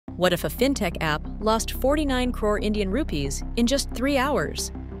What if a fintech app lost 49 crore Indian rupees in just 3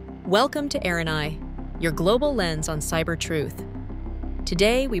 hours? Welcome to ARANEYE, your global lens on cyber truth.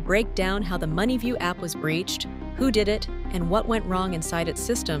 Today, we break down how the MoneyView app was breached, who did it, and what went wrong inside its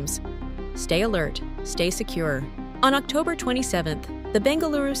systems. Stay alert, stay secure. On October 27th, the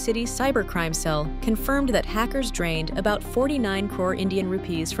Bengaluru City Cybercrime Cell confirmed that hackers drained about 49 crore Indian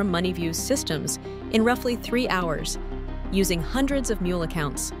rupees from MoneyView's systems in roughly 3 hours, using hundreds of mule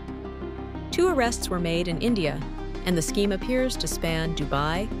accounts. 2 arrests were made in India, and the scheme appears to span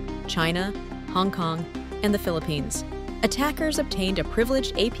Dubai, China, Hong Kong, and the Philippines. Attackers obtained a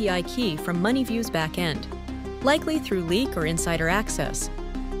privileged API key from MoneyView's backend, likely through leak or insider access.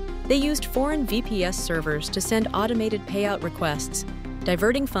 They used foreign VPS servers to send automated payout requests,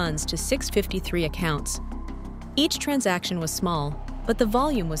 diverting funds to 653 accounts. Each transaction was small, but the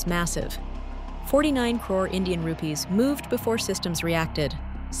volume was massive. 49 crore Indian rupees moved before systems reacted.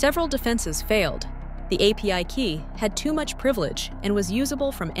 Several defenses failed. The API key had too much privilege and was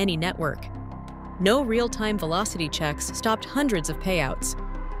usable from any network. No real-time velocity checks stopped hundreds of payouts.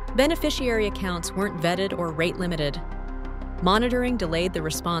 Beneficiary accounts weren't vetted or rate-limited. Monitoring delayed the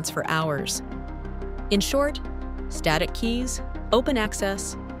response for hours. In short, static keys, open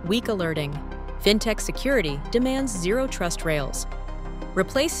access, weak alerting. Fintech security demands zero-trust rails.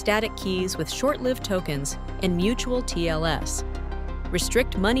 Replace static keys with short-lived tokens and mutual TLS.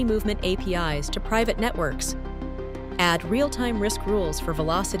 Restrict money movement APIs to private networks. Add real-time risk rules for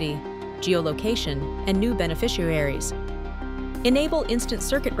velocity, geolocation, and new beneficiaries. Enable instant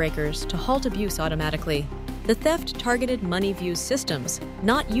circuit breakers to halt abuse automatically. The theft targeted MoneyView's systems,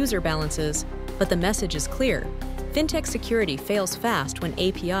 not user balances, but the message is clear. Fintech security fails fast when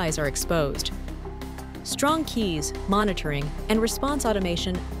APIs are exposed. Strong keys, monitoring, and response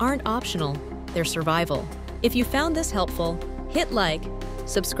automation aren't optional, they're survival. If you found this helpful, hit like,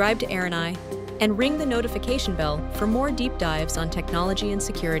 subscribe to ARANEYE, and ring the notification bell for more deep dives on technology and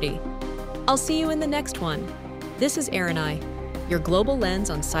security. I'll see you in the next one. This is ARANEYE, your global lens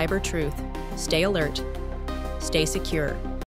on cyber truth. Stay alert. Stay secure.